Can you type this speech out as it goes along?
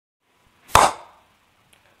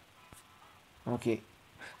Okay.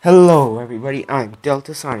 Hello everybody, I'm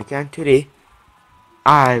DeltaSonic and today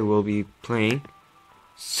I will be playing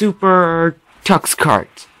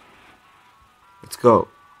SuperTuxKart. Let's go.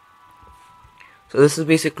 So this is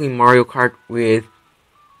basically Mario Kart with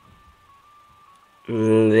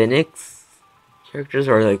Linux characters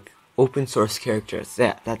or like open source characters.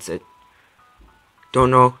 Yeah, that's it.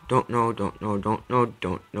 Don't know, don't know, don't know, don't know,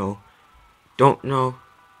 don't know, don't know.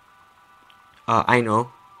 I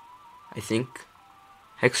know. I think.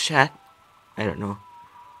 Hex chat? I don't know.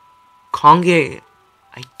 Konge?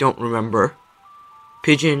 I don't remember.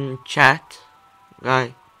 Pigeon chat?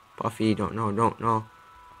 Guy? Buffy? Don't know, don't know.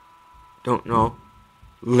 Don't know.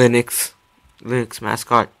 Linux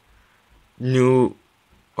mascot. New,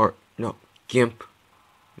 or no, Gimp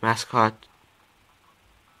mascot.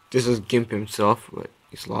 This is Gimp himself, but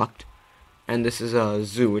he's locked. And this is a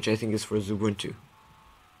Zoo, which I think is for Zubuntu.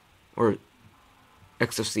 Or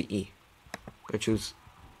XFCE. I choose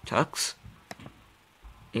Tux.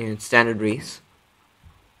 And standard race.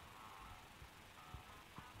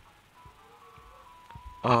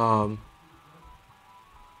 I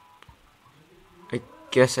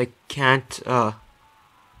guess I can't go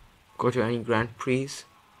to any Grand Prix.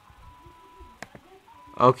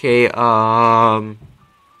 Okay, I'll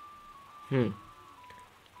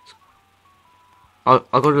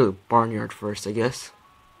go to the barnyard first, I guess.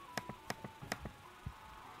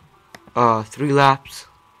 3 laps.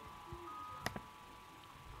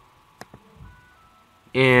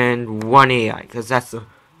 And 1 AI, because that's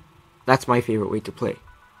my favorite way to play.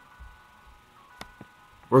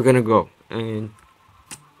 We're gonna go, and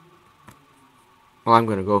well, I'm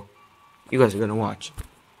gonna go. You guys are gonna watch.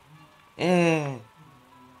 Eh,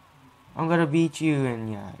 I'm gonna beat you,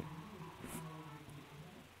 and yeah.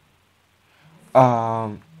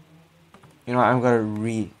 You know, I'm gonna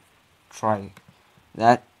retry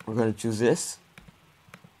that. We're gonna choose this.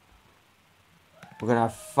 We're gonna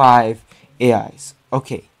have 5 AIs.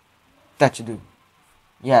 Okay, that should do.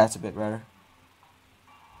 Yeah, that's a bit better.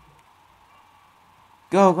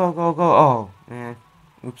 Go, go, go, go. Oh, man.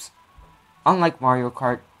 Oops. Unlike Mario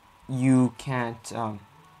Kart, you can't,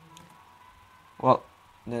 well,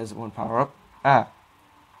 there's one power-up. An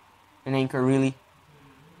anchor, really.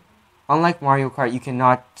 Unlike Mario Kart, you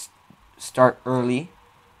cannot start early.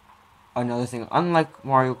 Another thing, unlike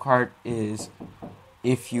Mario Kart, is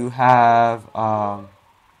if you have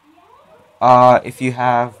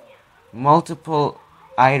multiple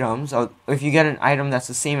items, or if you get an item that's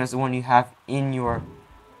the same as the one you have in your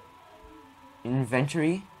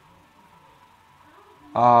inventory,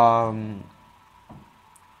 you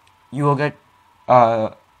will get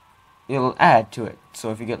it'll add to it.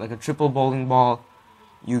 So if you get like a triple bowling ball,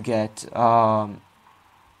 you get you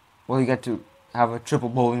get to have a triple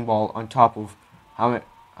bowling ball on top of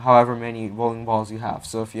however many bowling balls you have.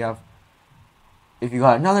 So if you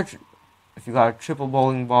got a triple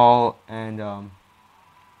bowling ball, and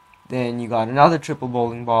then you got another triple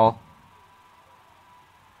bowling ball,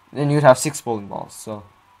 then you'd have 6 bowling balls. So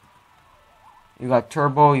you got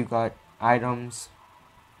turbo, you got items,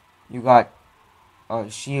 you got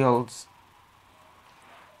shields,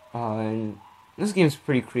 and this game's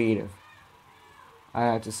pretty creative, I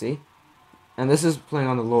have to say. And this is playing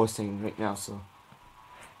on the lowest setting right now, so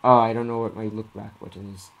I don't know what my look back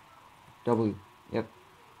button is. W. Yep.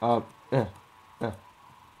 Yeah.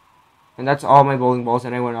 And that's all my bowling balls,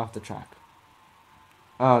 and I went off the track.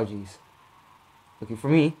 Oh jeez. Lucky for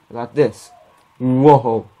me, I got this.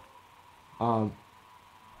 Whoa.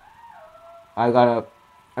 I've got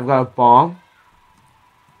a bomb.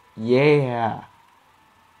 Yeah.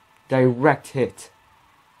 Direct hit.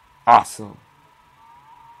 Awesome.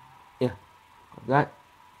 Yeah. Grab that.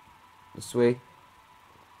 This way.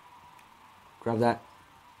 Grab that.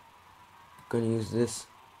 Gonna use this.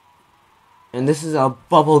 And this is a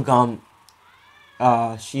bubblegum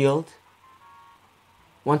shield.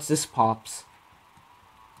 Once this pops,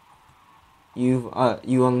 you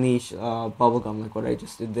unleash bubblegum like what I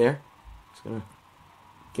just did there. Just gonna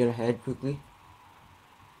get ahead quickly.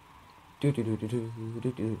 And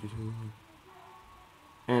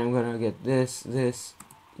I'm gonna get this,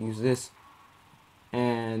 use this,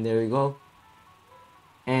 and there we go.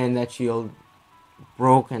 And that shield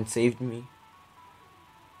broke and saved me.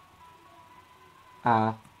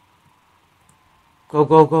 Go,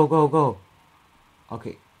 go, go, go, go.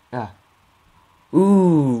 Okay,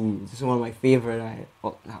 Ooh, this is one of my favorite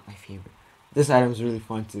well, not my favorite. This item is really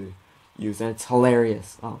fun to use, and it's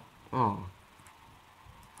hilarious. Oh.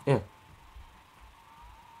 Yeah.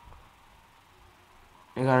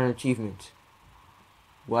 I got an achievement.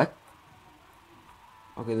 What?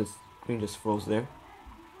 Okay, the screen just froze there.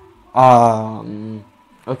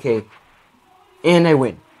 Okay. And I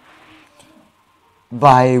win.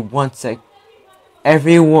 By 1 sec.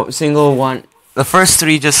 Every single one. The first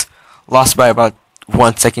 3 just lost by about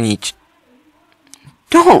 1 second each.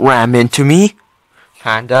 Don't ram into me.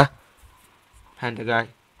 Panda. Panda guy.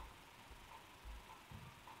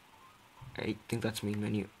 I think that's main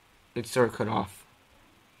menu. It's sort of cut off.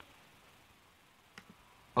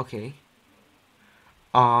 Okay.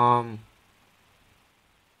 I'll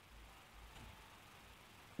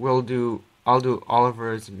do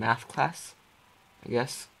Oliver's math class, I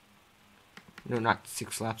guess. No, not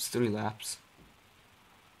 6 laps, 3 laps.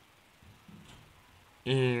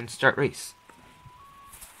 And start race.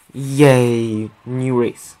 Yay, new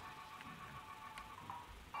race.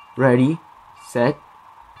 Ready, set,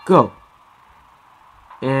 go.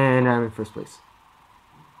 And I'm in first place.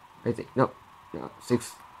 I think, no,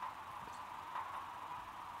 6th.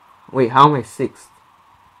 Wait, how am I 6th?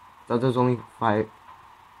 I thought there was only 5.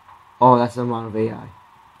 Oh, that's the amount of AI.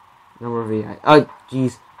 Number of AI. Oh,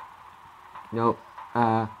 jeez. No.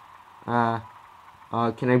 Can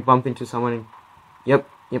I bump into someone? Yep,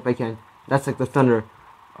 I can. That's like the thunder,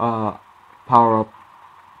 power up.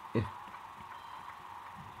 Yeah.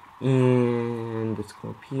 And let's go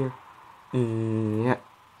up here. Yeah.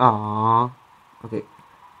 Aww. Okay.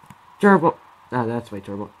 Turbo. Ah, that's my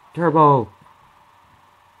turbo. Turbo.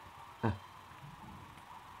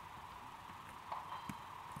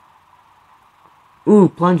 Ooh,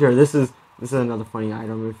 plunger. This is another funny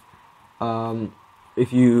item.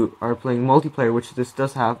 If you are playing multiplayer, which this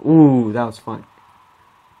does have. Ooh, that was fun.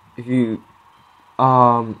 If you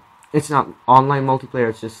it's not online multiplayer.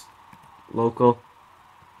 It's just local.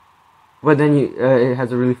 But then it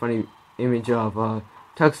has a really funny image of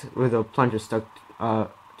Tux with a plunger stuck to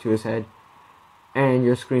his head, and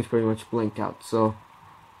your screen's pretty much blanked out. So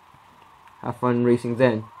have fun racing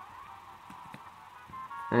then.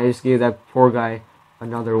 And I just gave that poor guy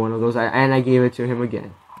another one of those, and I gave it to him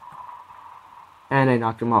again. And I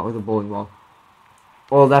knocked him out with a bowling ball.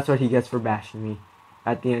 Well, that's what he gets for bashing me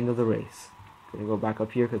at the end of the race. Gonna go back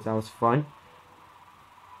up here because that was fun.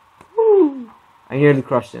 Woo! I nearly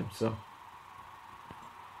crushed him, so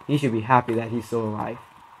he should be happy that he's still alive.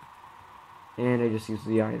 And I just used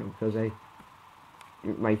the item because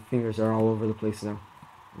my fingers are all over the place now.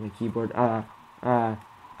 My keyboard. Yeah.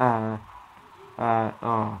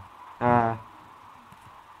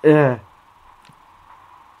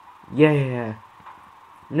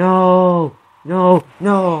 No,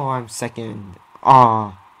 I'm second.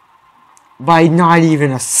 By not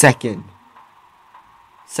even a second.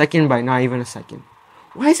 Second by not even a second.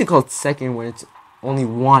 Why is it called second when it's only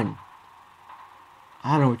 1?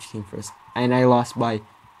 I don't know which came first. And I lost by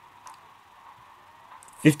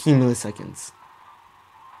 15 milliseconds.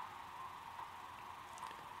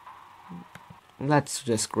 That's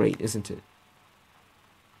just great, isn't it?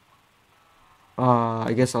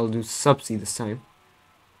 I guess I'll do Subsea this time.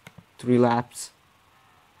 3 laps.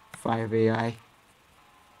 5 AI.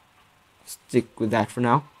 Stick with that for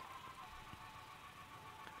now.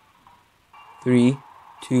 3,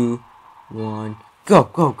 2, 1. Go.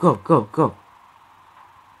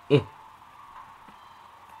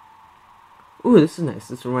 Ooh, this is nice.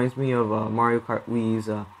 This reminds me of Mario Kart Wii's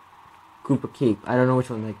CUPCAKE. I don't know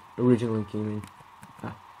which one originally came in.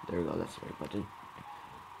 There we go. That's the right button.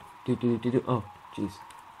 Oh, jeez.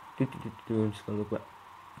 I'm just gonna look back.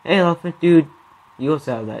 Hey, elephant dude. You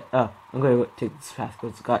also have that. I'm gonna take this path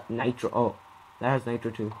because it's got nitro. Oh, that has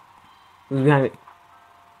nitro too. Who's behind me?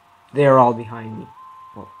 They're all behind me.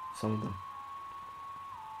 Well, some of them.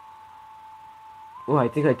 Oh, I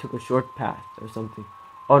think I took a short path or something.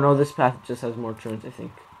 Oh no, this path just has more turns, I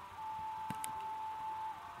think.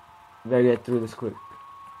 Better get through this quick.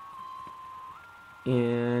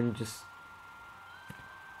 And just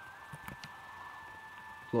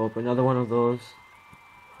blow up another one of those.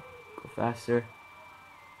 Go faster.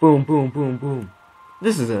 Boom.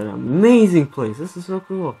 This is an amazing place. This is so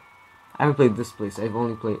cool. I haven't played this place. I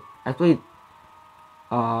played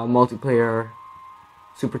multiplayer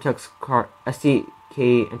SuperTuxKart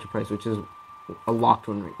STK Enterprise, which is a locked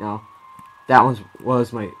one right now. That one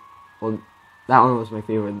was my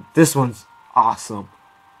favorite. This one's awesome.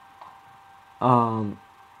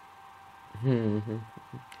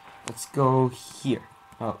 Let's go here.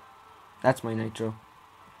 Oh, that's my nitro.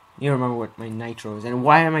 You remember what my nitro is, and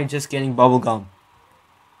why am I just getting bubblegum?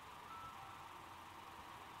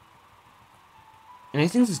 And I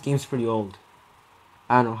think this game's pretty old.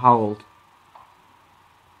 I don't know how old.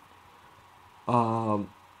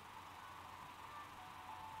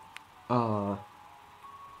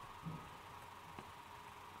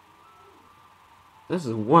 This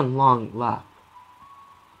is one long lap.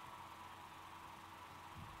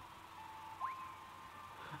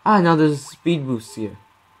 Ah, now there's a speed boost here.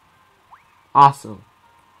 Awesome.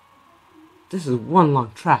 This is one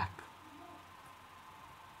long track.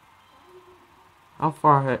 How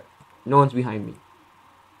far ahead? No one's behind me.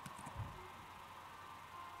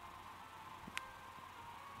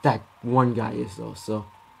 That one guy is though, so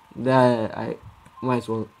that I might as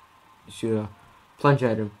well shoot a plunge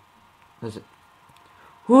at him. That's it.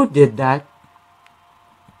 Who did that?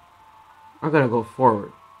 I'm gonna go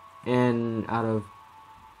forward. And out of,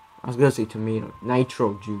 I was gonna say tomato,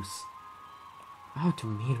 nitro juice. Oh,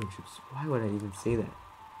 tomato juice. Why would I even say that?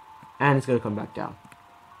 And it's gonna come back down.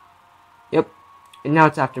 Yep. And now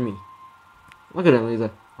it's after me. Look at him. He's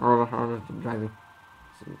like, driving.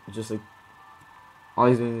 So just like, all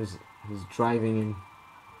he's doing is he's driving and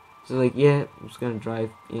so like, yeah, I'm just gonna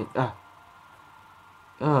drive and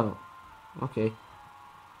oh, okay,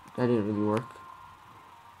 that didn't really work.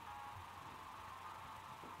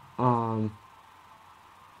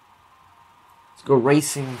 Let's go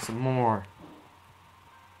racing some more.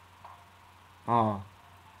 Oh,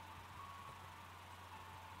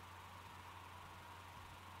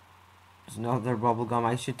 there's another bubble gum.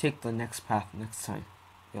 I should take the next path next time.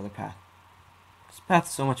 The other path. This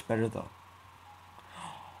path's so much better though.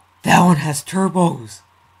 That one has turbos.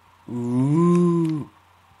 Ooh.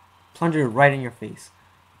 Plunger right in your face.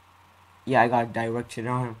 Yeah, I got directed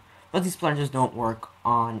on him. But these plungers don't work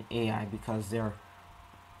on AI because they're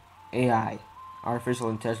AI. Artificial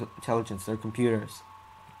intelligence. They're computers.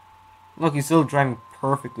 Look, he's still driving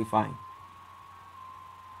perfectly fine.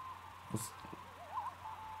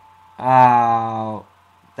 Ow.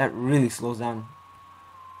 That really slows down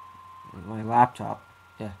my laptop.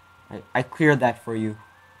 Yeah, I cleared that for you.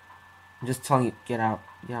 I'm just telling you, get out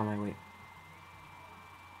of my way.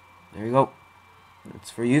 There you go.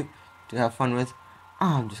 It's for you to have fun with.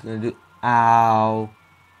 I'm just gonna do. Ow!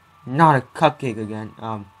 Not a cupcake again.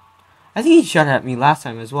 I think he shot at me last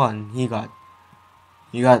time as well, and he got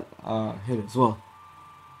hit as well.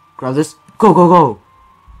 Grab this. Go go go!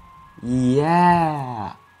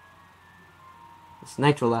 Yeah. This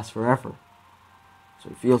nitro lasts forever. That's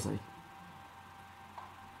what it feels like.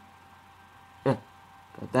 Yeah,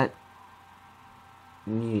 got that.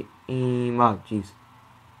 Need aim up, jeez.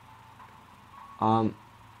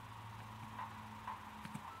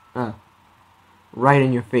 Right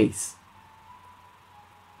in your face.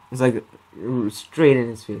 It's like straight in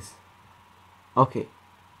his face. Okay,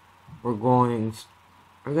 we're gonna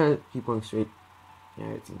keep going straight.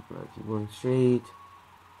 Yeah, keep going straight.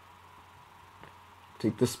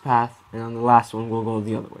 Take this path, and on the last one we'll go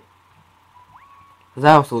the other way. Cause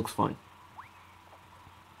that also looks fun.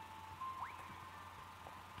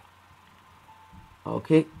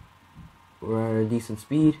 Okay, we're at a decent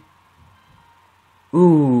speed.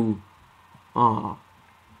 Ooh,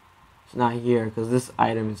 it's not here because this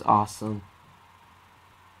item is awesome.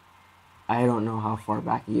 I don't know how far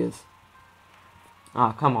back he is.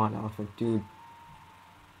 Come on, elephant, dude.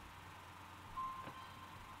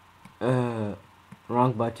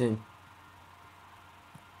 Wrong button.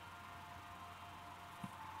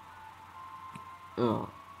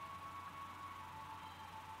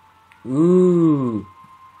 Ooh.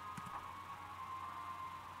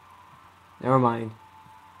 Never mind.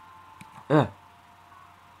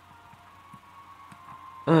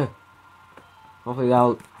 Hopefully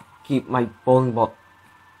that'll keep my bowling ball.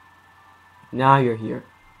 Now you're here.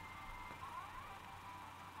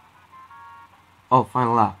 Oh,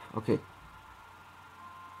 final lap. Okay.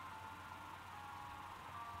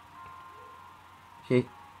 Okay.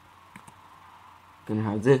 Gonna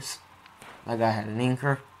have this. That guy had an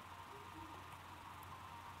anchor.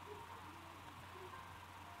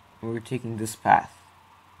 And we're taking this path.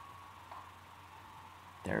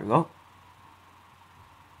 There we go.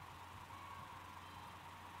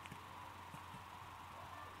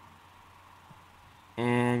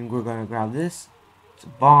 And we're gonna grab this. It's a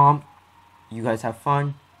bomb. You guys have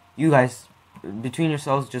fun. You guys, between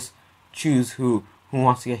yourselves, just choose who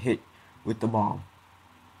wants to get hit with the bomb.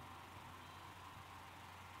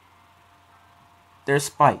 There's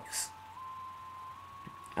spikes.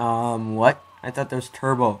 What? I thought there's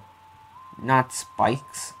turbo, not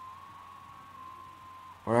spikes.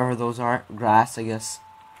 Wherever those are, grass, I guess.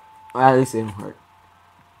 Well, at least they don't hurt.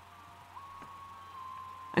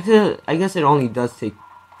 I guess it only does take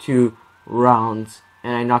 2 rounds,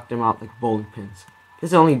 and I knocked them out like bowling pins. I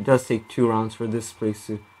guess it only does take 2 rounds for this place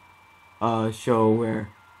to show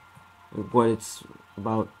what it's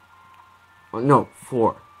about. Well, no,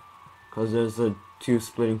 4, because there's the 2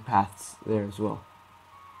 splitting paths there as well.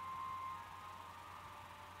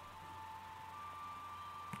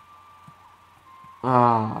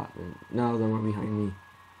 Ah, now they were behind me.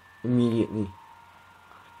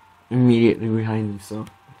 Immediately behind me, so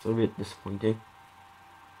it's a bit disappointing.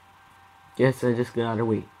 Guess I just gotta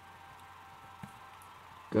wait.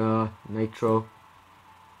 Nitro.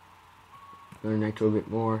 Gonna nitro a bit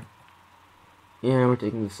more. Yeah, we're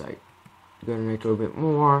taking the site. Gonna nitro a bit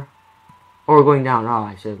more. Or we're going down. Oh,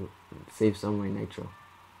 I should save some of my nitro.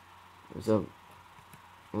 So,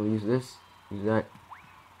 we'll use this, use that,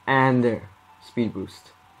 and there. Speed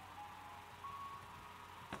boost.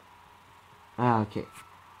 Okay.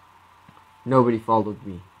 Nobody followed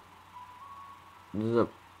me. This is a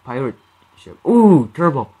pirate ship. Ooh,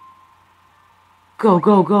 turbo. Go,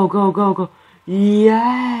 go, go, go, go, go.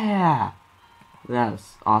 Yeah!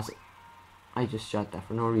 That's awesome. I just shot that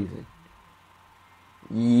for no reason.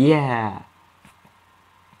 Yeah!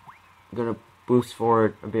 I'm gonna boost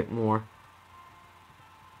forward a bit more.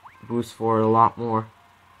 Boost forward a lot more.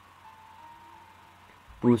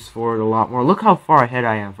 Boost forward a lot more. Look how far ahead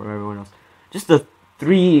I am from everyone else. Just the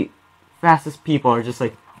 3 fastest people are just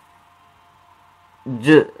like...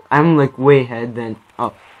 I'm like way ahead then.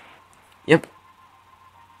 Oh. Yep.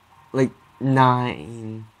 Like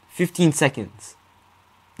 15 seconds.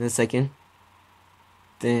 Then a second.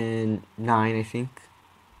 Then 9, I think.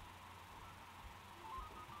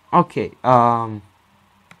 Okay, well,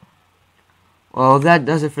 that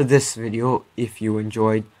does it for this video. If you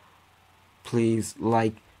enjoyed, please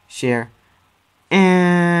like, share,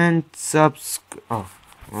 and subscribe. Oh,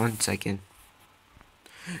 1 second.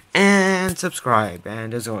 And subscribe.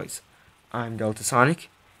 And as always, I'm DeltaSonic,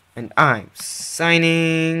 and I'm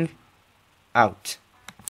signing out.